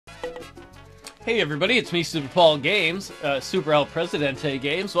Hey everybody, it's me, SuperPaulGames, Presidente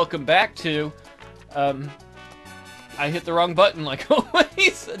Games. Welcome back to, I hit the wrong button like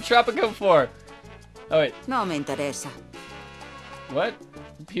always, Tropico 4. Oh wait. No me interesa. What?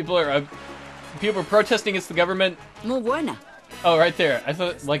 People are protesting against the government? Muy buena. Oh, right there. I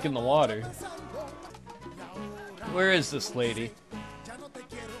thought, like, in the water. Where is this lady?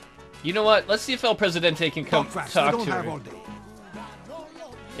 You know what? Let's see if El Presidente can come talk to her.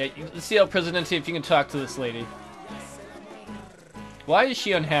 Yeah, let's see El Presidente if you can talk to this lady. Why is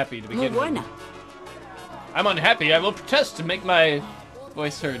she unhappy to begin with? I'm unhappy. I will protest to make my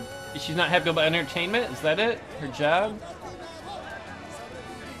voice heard. She's not happy about entertainment? Is that it? Her job?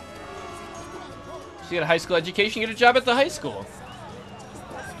 She got a high school education, get a job at the high school.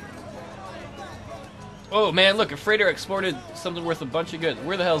 Oh man, look, a freighter exported something worth a bunch of goods.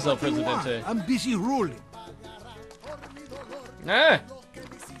 Where the hell's El Presidente? I'm busy ruling. Ah!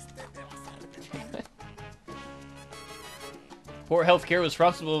 Poor healthcare was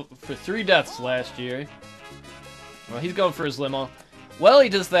responsible for 3 deaths last year. Well, he's going for his limo. While he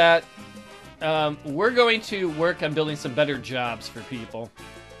does that, we're going to work on building some better jobs for people.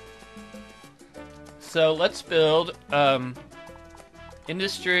 So let's build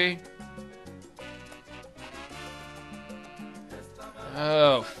industry.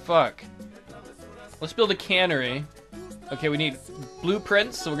 Oh, fuck. Let's build a cannery. Okay, we need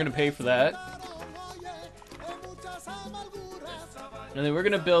blueprints, so we're going to pay for that. And then we're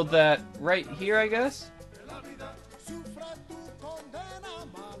going to build that right here, I guess?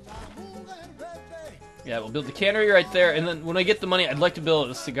 Yeah, we'll build the cannery right there, and then when I get the money, I'd like to build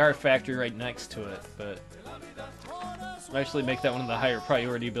a cigar factory right next to it, but I'll actually make that one of the higher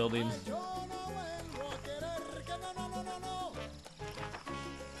priority buildings.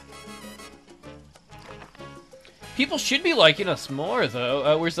 People should be liking us more,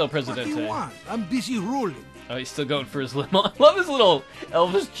 though. Where's El Presidente? What do you want? I'm busy ruling. Oh, he's still going for his limo. I love his little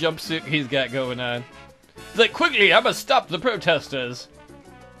Elvis jumpsuit he's got going on. He's like, quickly, I must stop the protesters.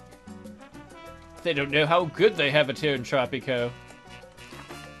 They don't know how good they have it here in Tropico.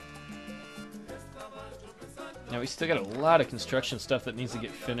 Now, we still got a lot of construction stuff that needs to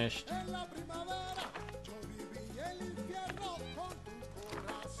get finished.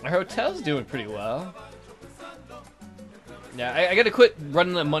 Our hotel's doing pretty well. Yeah, I gotta quit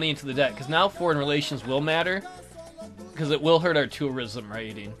running the money into the debt, because now foreign relations will matter, because it will hurt our tourism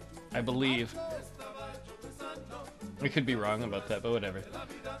rating, I believe. I could be wrong about that, but whatever.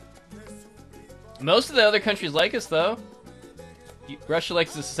 Most of the other countries like us, though. Russia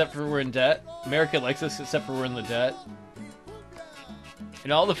likes us except for we're in debt. America likes us except for we're in the debt.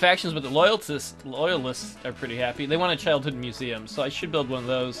 And all the factions but the loyalists are pretty happy. They want a childhood museum, so I should build one of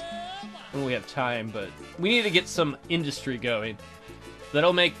those when we have time, but we need to get some industry going.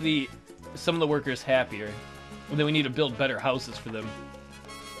 That'll make some of the workers happier. And then we need to build better houses for them.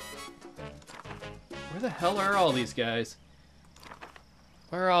 Where the hell are all these guys?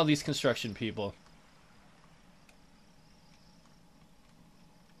 Where are all these construction people?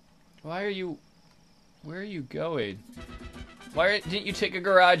 Where are you going? Why didn't you take a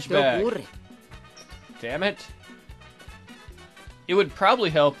garage back? Damn it. It would probably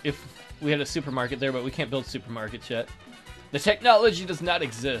help if we had a supermarket there, but we can't build supermarkets yet. The technology does not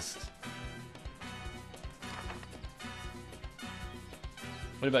exist.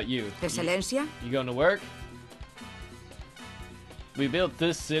 What about you? Excelencia? You going to work? We built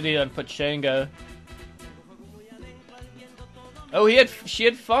this city on Pachanga. Oh, she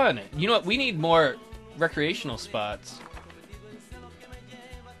had fun. You know what? We need more recreational spots.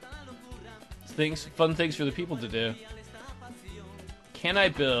 Fun things for the people to do. Can I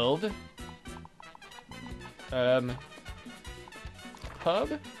build pub?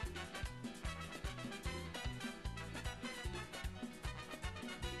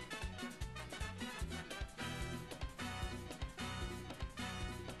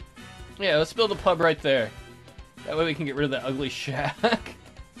 Yeah, let's build a pub right there. That way we can get rid of that ugly shack.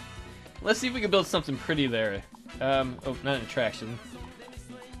 Let's see if we can build something pretty there. Oh, not an attraction.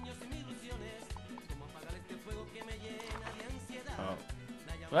 Oh.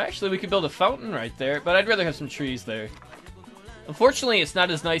 Well, actually, we could build a fountain right there, but I'd rather have some trees there. Unfortunately, it's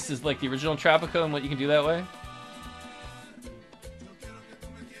not as nice as like the original Tropico and what you can do that way.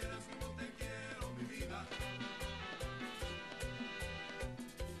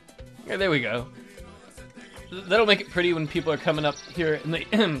 Yeah, there we go. That'll make it pretty when people are coming up here and they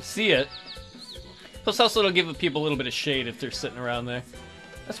see it. Plus, also it'll give people a little bit of shade if they're sitting around there.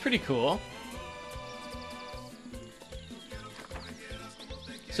 That's pretty cool.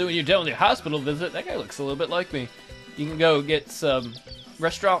 So when you're done with your hospital visit, that guy looks a little bit like me. You can go get some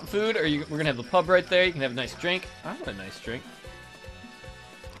restaurant food, or we're gonna have the pub right there. You can have a nice drink. I want a nice drink.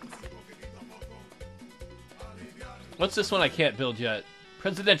 What's this one I can't build yet?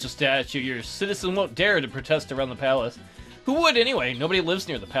 Presidential statue. Your citizen won't dare to protest around the palace. Who would anyway? Nobody lives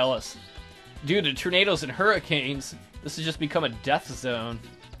near the palace. Due to tornadoes and hurricanes, this has just become a death zone.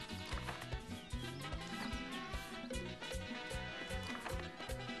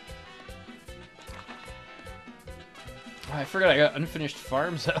 Oh, I forgot I got unfinished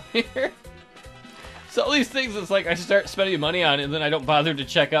farms out here. So all these things, it's like I start spending money on it, and then I don't bother to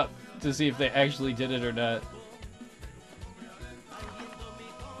check up to see if they actually did it or not.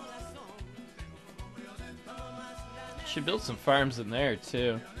 Should build some farms in there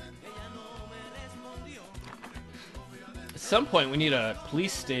too. At some point we need a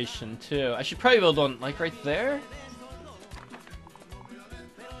police station too. I should probably build one like right there.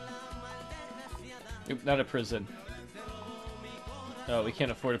 Oop, not a prison. Oh, we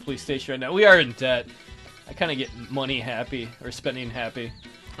can't afford a police station right now. We are in debt. I kind of get money happy, or spending happy.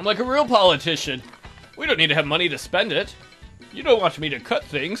 I'm like a real politician. We don't need to have money to spend it. You don't want me to cut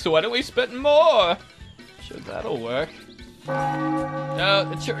things, so why don't we spend more? Sure, that'll work. No,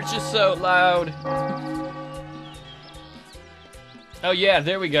 the church is so loud. Oh yeah,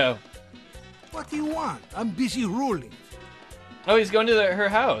 there we go. What do you want? I'm busy ruling. Oh, he's going to her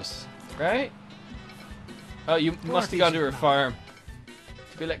house, right? Oh, you must have gone to her farm.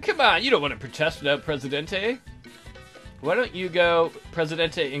 To be like, come on, you don't want to protest without Presidente. Why don't you go,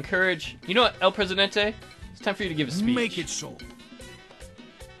 Presidente, encourage... You know what, El Presidente? It's time for you to give a speech. Make it so.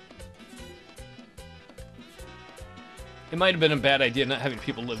 It might have been a bad idea not having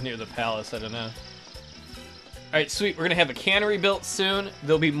people live near the palace, I don't know. Alright, sweet, we're gonna have a cannery built soon.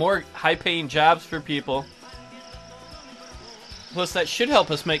 There'll be more high-paying jobs for people. Plus, that should help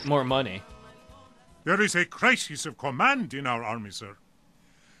us make more money. There is a crisis of command in our army, sir.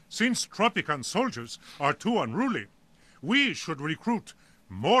 Since Tropican soldiers are too unruly, we should recruit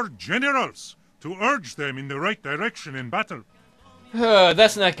more generals to urge them in the right direction in battle.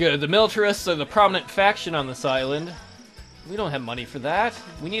 That's not good. The militarists are the prominent faction on this island. We don't have money for that.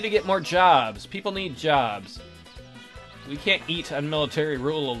 We need to get more jobs. People need jobs. We can't eat on military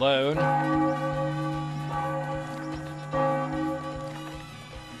rule alone.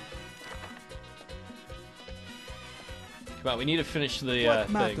 Come on, we need to finish the What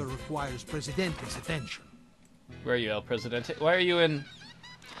matter thing. requires Presidente's attention? Where are you, El Presidente? Why are you in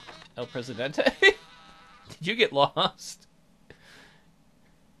El Presidente? Did you get lost?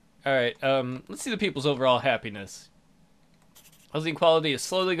 Alright, let's see the people's overall happiness. Housing quality is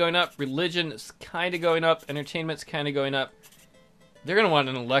slowly going up. Religion is kind of going up. Entertainment's kind of going up. They're going to want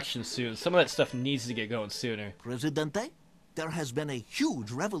an election soon. Some of that stuff needs to get going sooner. Presidente, there has been a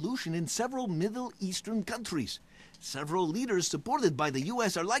huge revolution in several Middle Eastern countries. Several leaders supported by the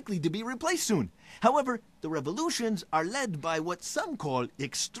U.S. are likely to be replaced soon. However, the revolutions are led by what some call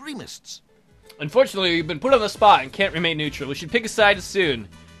extremists. Unfortunately, we've been put on the spot and can't remain neutral. We should pick a side soon.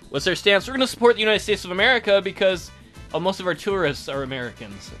 What's our stance? We're going to support the United States of America because most of our tourists are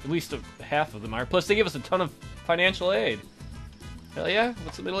Americans. At least half of them are. Plus, they give us a ton of financial aid. Hell yeah?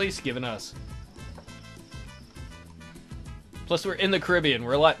 What's the Middle East giving us? Plus, we're in the Caribbean.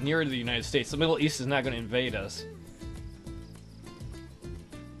 We're a lot nearer to the United States. The Middle East is not going to invade us.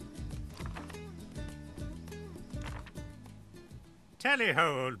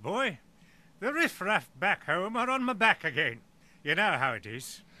 Tally-ho, old boy. The riffraff back home are on my back again. You know how it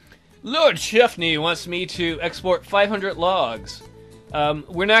is. Lord Chefney wants me to export 500 logs.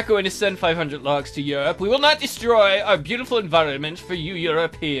 We're not going to send 500 logs to Europe. We will not destroy our beautiful environment for you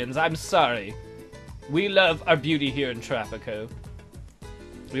Europeans. I'm sorry. We love our beauty here in Tropico.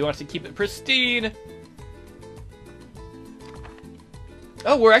 We want to keep it pristine.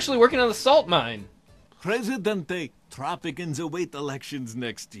 Oh, we're actually working on the salt mine. Presidente, Tropicans await elections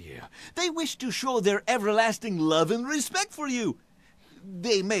next year. They wish to show their everlasting love and respect for you.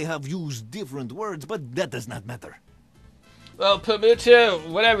 They may have used different words, but that does not matter. Well, Pamuto,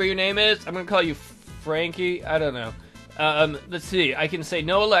 whatever your name is, I'm going to call you Frankie. I don't know. Let's see. I can say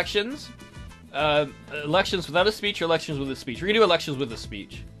no elections. Elections without a speech or elections with a speech. We're going to do elections with a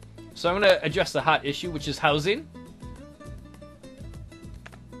speech. So I'm going to address the hot issue, which is housing.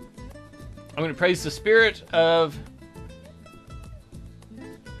 I'm going to praise the spirit of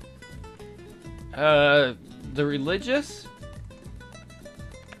the religious.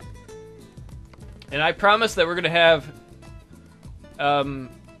 And I promise that we're going to have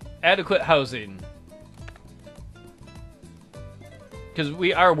adequate housing. Because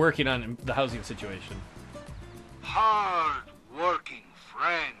we are working on the housing situation. Hard-working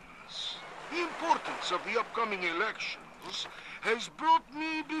friends. The importance of the upcoming elections has brought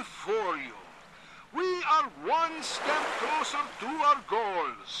me before you. We are one step closer to our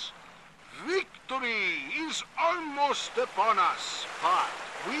goals. Victory is almost upon us, but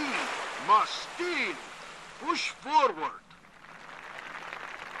we must still push forward.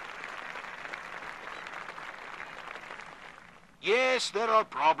 Yes, there are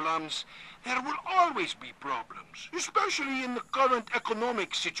problems. There will always be problems, especially in the current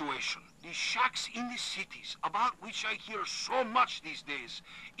economic situation. The shacks in the cities, about which I hear so much these days,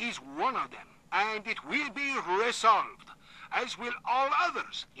 is one of them, and it will be resolved, as will all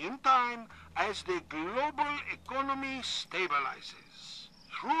others, in time, as the global economy stabilizes.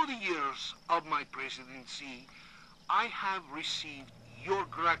 Through the years of my presidency, I have received your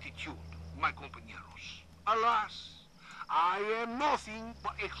gratitude, my compañeros. Alas, I am nothing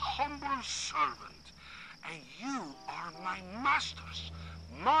but a humble servant, and you are my masters,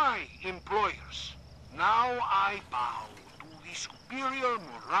 my employers. Now I bow to the superior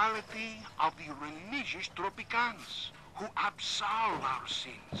morality of the religious Tropicans, who absolve our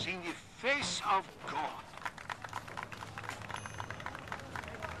sins in the face of God.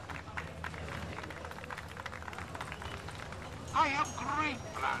 I have great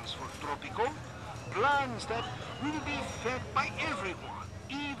plans for Tropico. Plans that will be fed by everyone,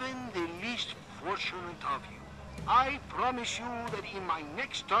 even the least fortunate of you. I promise you that in my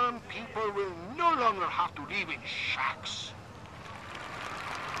next term, people will no longer have to live in shacks.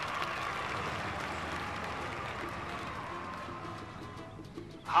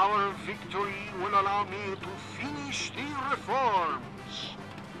 Our victory will allow me to finish the reforms.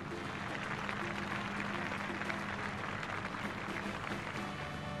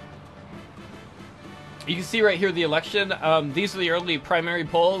 You can see right here the election. These are the early primary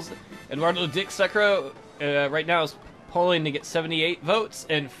polls. Edwardo Dicksuckero right now is polling to get 78 votes,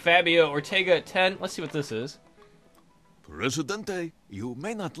 and Fabio Ortega at 10. Let's see what this is. Presidente, you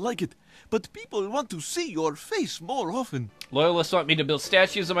may not like it, but people want to see your face more often. Loyalists want me to build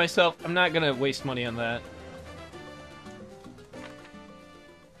statues of myself. I'm not going to waste money on that.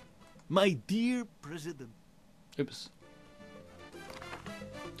 My dear President. Oops.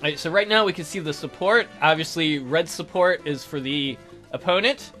 Alright, so right now we can see the support. Obviously, red support is for the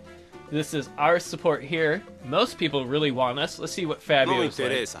opponent. This is our support here. Most people really want us. Let's see what Fabio is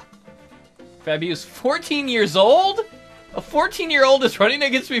like. Fabio's 14 years old? A 14-year-old is running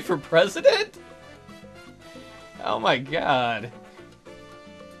against me for president? Oh my god.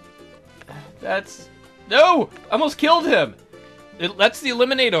 That's... No! I almost killed him! That's the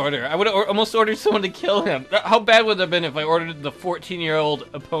eliminate order. I would have almost ordered someone to kill him. How bad would it have been if I ordered the 14-year-old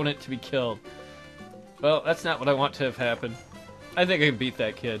opponent to be killed? Well, that's not what I want to have happen. I think I can beat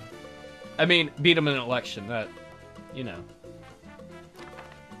that kid. I mean, beat him in an election, not, you know.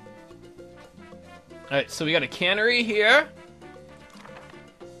 Alright, so we got a cannery here.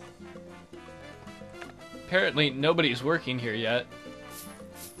 Apparently, nobody's working here yet.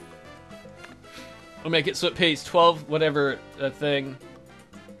 We'll make it so it pays 12 whatever thing.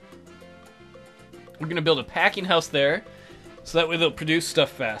 We're gonna build a packing house there, so that way they'll produce stuff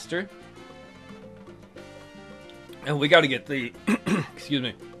faster. And we gotta get the... excuse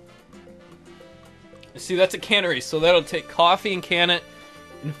me. See, that's a cannery, so that'll take coffee and can it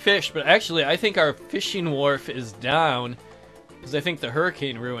and fish. But actually, I think our fishing wharf is down, because I think the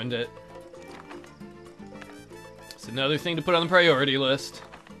hurricane ruined it. It's another thing to put on the priority list.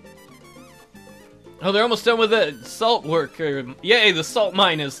 Oh, they're almost done with the salt work. Yay, the salt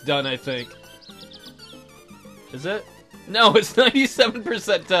mine is done, I think. Is it? No, it's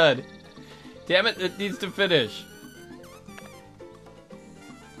 97% done. Damn it, it needs to finish.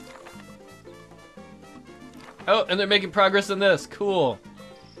 Oh, and they're making progress on this. Cool.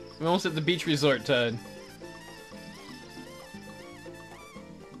 We're almost at the beach resort done.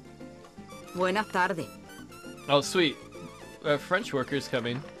 Buenas tardes. Oh, sweet. French workers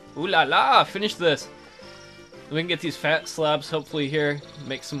coming. Ooh la la! Finish this. We can get these fat slabs hopefully here.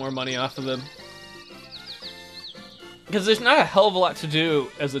 Make some more money off of them. Because there's not a hell of a lot to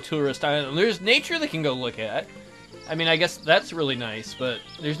do as a tourist island. There's nature they can go look at. I mean, I guess that's really nice, but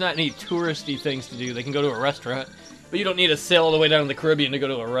there's not any touristy things to do. They can go to a restaurant. But you don't need to sail all the way down to the Caribbean to go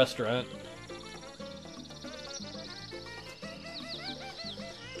to a restaurant.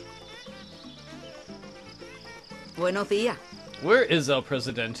 Buenos días. Where is El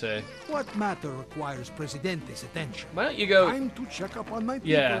Presidente? What matter requires Presidente's attention? Why don't you go... Time to check up on my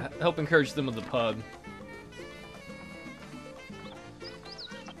people. Yeah, help encourage them with the pub.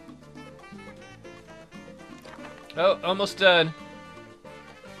 Oh, almost done.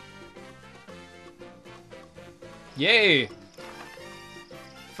 Yay!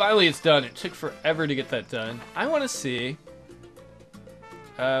 Finally it's done. It took forever to get that done. I want to see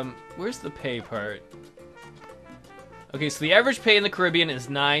Where's the pay part? Okay, so the average pay in the Caribbean is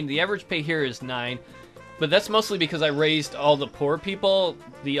 9. The average pay here is 9. But that's mostly because I raised all the poor people,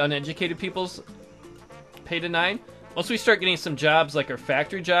 the uneducated people's pay to 9. Once we start getting some jobs, like our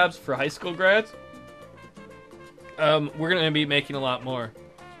factory jobs for high school grads, we're going to be making a lot more.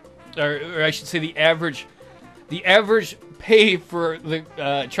 Or I should say the average pay for the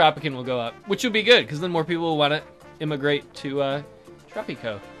Tropican will go up, which will be good, because then more people will want to immigrate to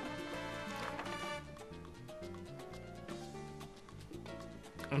Tropico.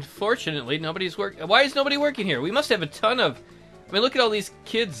 Unfortunately, nobody's working. Why is nobody working here? We must have a ton of... I mean, look at all these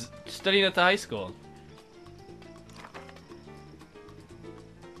kids studying at the high school.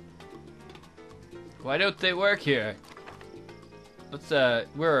 Why don't they work here? Let's, where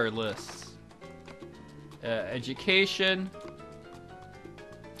are our lists? Education.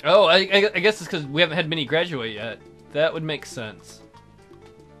 Oh, I guess it's because we haven't had many graduate yet. That would make sense.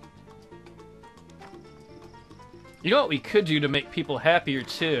 You know what we could do to make people happier,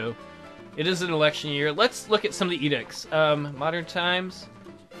 too? It is an election year. Let's look at some of the edicts. Modern times?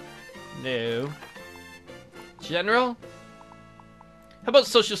 No. General? How about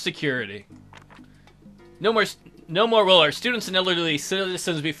Social Security? No more will our students and elderly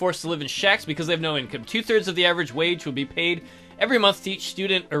citizens be forced to live in shacks because they have no income. 2/3 of the average wage will be paid every month to each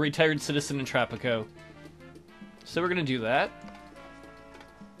student or retired citizen in Tropico. So we're going to do that.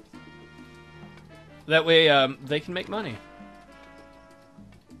 That way, they can make money.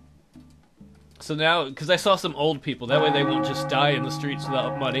 So now, because I saw some old people, that way they won't just die in the streets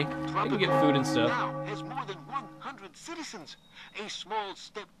without money. They can get food and stuff. Now has more than 100 citizens. A small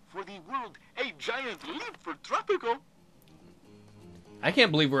step for the world, a giant leap for Tropico. I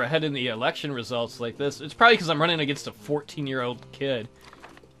can't believe we're ahead in the election results like this. It's probably because I'm running against a 14-year-old kid.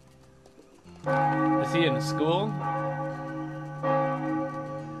 Is he in school?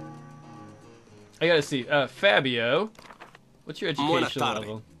 I gotta see. Fabio, what's your education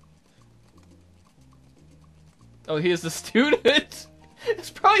level? Oh, he is a student? It's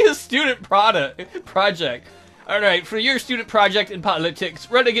probably a student project. Alright, for your student project in politics,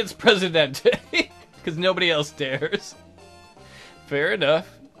 run against Presidente. Because nobody else dares. Fair enough.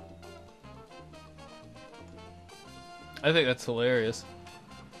 I think that's hilarious.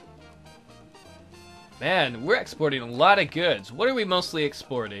 Man, we're exporting a lot of goods. What are we mostly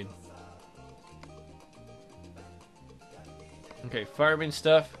exporting? Okay, farming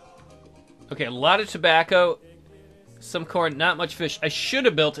stuff. Okay, a lot of tobacco. Some corn, not much fish. I should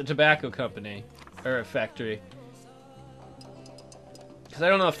have built a tobacco company. Or a factory. Because I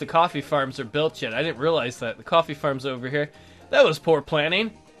don't know if the coffee farms are built yet. I didn't realize that. The coffee farm's over here. That was poor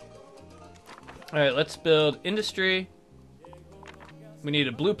planning. Alright, let's build industry. We need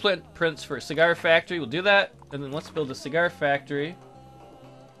a blueprints for a cigar factory. We'll do that. And then let's build a cigar factory.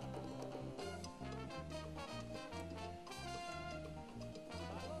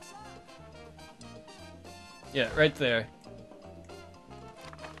 Yeah, right there.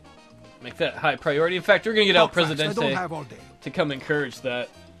 Make that high priority. In fact, we're going to get El Presidente to come encourage that.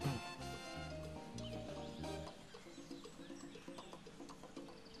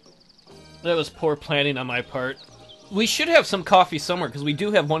 That was poor planning on my part. We should have some coffee somewhere, because we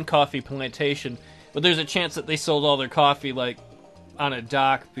do have one coffee plantation, but there's a chance that they sold all their coffee, like, on a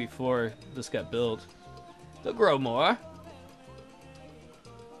dock before this got built. They'll grow more.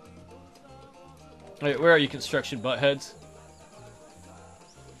 Alright, where are you, construction buttheads?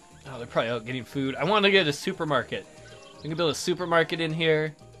 Oh, they're probably out getting food. I want to get a supermarket. We can build a supermarket in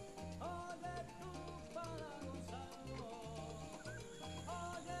here.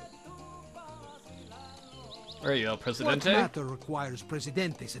 Where are you, El Presidente? What matter requires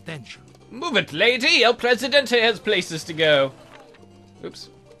Presidente's attention? Move it, lady! El Presidente has places to go. Oops.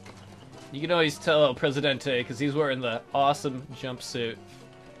 You can always tell El Presidente because he's wearing the awesome jumpsuit.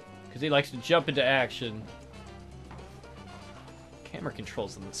 Because he likes to jump into action. Camera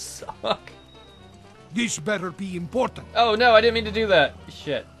controls in this suck. This better be important. Oh no, I didn't mean to do that.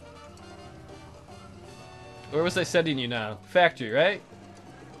 Shit. Where was I sending you now? Factory, right?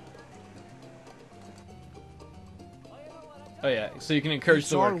 Oh yeah, so you can encourage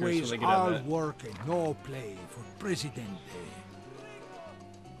the workers when they get out of that. Always all work and no play for Presidente.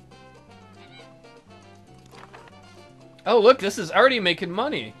 Oh look, this is already making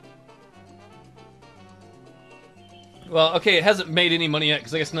money. Well, okay, it hasn't made any money yet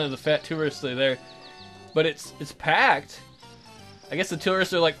because I guess none of the fat tourists are there. But it's packed. I guess the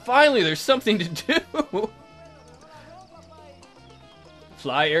tourists are like, finally, there's something to do.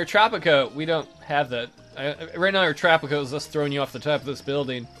 Fly Air Tropico. We don't have that. Right now, Air Tropico is us throwing you off the top of this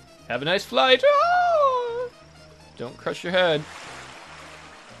building. Have a nice flight. Oh! Don't crush your head.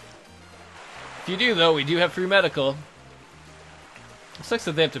 If you do, though, we do have free medical. It sucks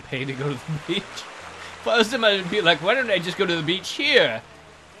that they have to pay to go to the beach. If I was them, I'd be like, why don't I just go to the beach here?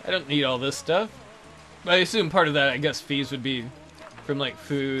 I don't need all this stuff. But I assume part of that, I guess, fees would be from, like,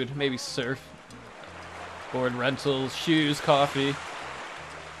 food, maybe surf, board rentals, shoes, coffee.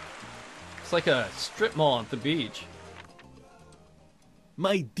 It's like a strip mall at the beach.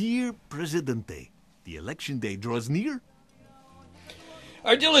 My dear Presidente, the election day draws near.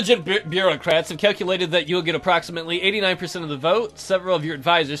 Our diligent bureaucrats have calculated that you'll get approximately 89% of the vote. Several of your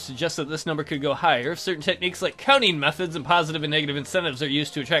advisors suggest that this number could go higher. Certain techniques like counting methods and positive and negative incentives are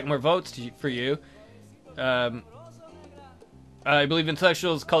used to attract more votes for you. I believe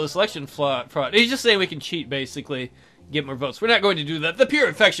intellectuals call this election fraud. He's just saying we can cheat, basically, get more votes. We're not going to do that. The pure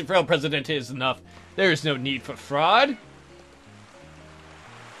affection for El Presidente is enough. There is no need for fraud.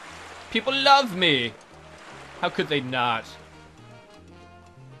 People love me. How could they not?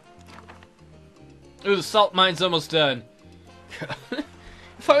 Ooh, the salt mine's almost done.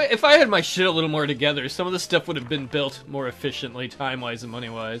 If I had my shit a little more together, some of the stuff would have been built more efficiently, time-wise and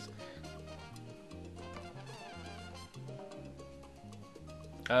money-wise.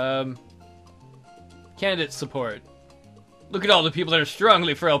 Candidate support. Look at all the people that are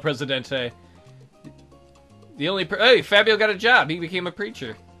strongly for El Presidente. The only hey, Fabio got a job. He became a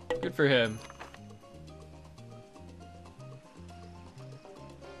preacher. Good for him.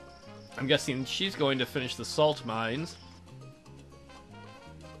 I'm guessing she's going to finish the salt mines.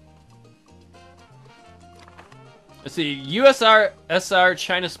 Let's see. USSR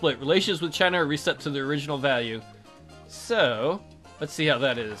China split. Relations with China are reset to their original value. So, let's see how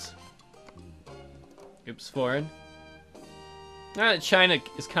that is. Oops, foreign. China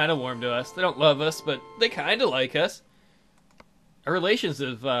is kind of warm to us. They don't love us, but they kind of like us. Our relations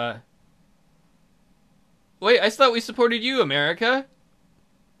have, Wait, I thought we supported you, America.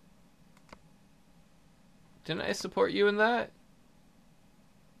 Didn't I support you in that?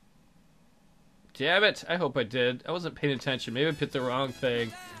 Damn it, I hope I did. I wasn't paying attention. Maybe I picked the wrong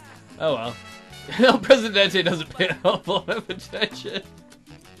thing. Oh well. El Presidente doesn't pay an awful lot of attention.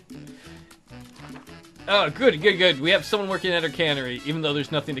 Oh, good, good, good. We have someone working at our cannery, even though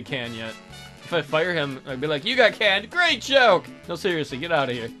there's nothing to can yet. If I fire him, I'd be like, you got canned. Great joke! No, seriously, get out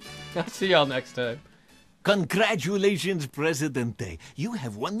of here. I'll see y'all next time. Congratulations, Presidente. You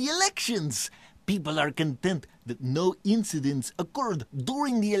have won the elections. People are content that no incidents occurred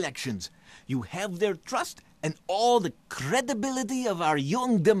during the elections. You have their trust and all the credibility of our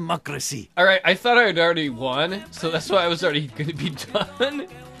young democracy. Alright, I thought I had already won, so that's why I was already going to be done.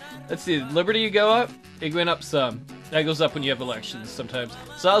 Let's see, Liberty you go up? It went up some. That goes up when you have elections sometimes.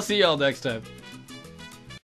 So I'll see y'all next time.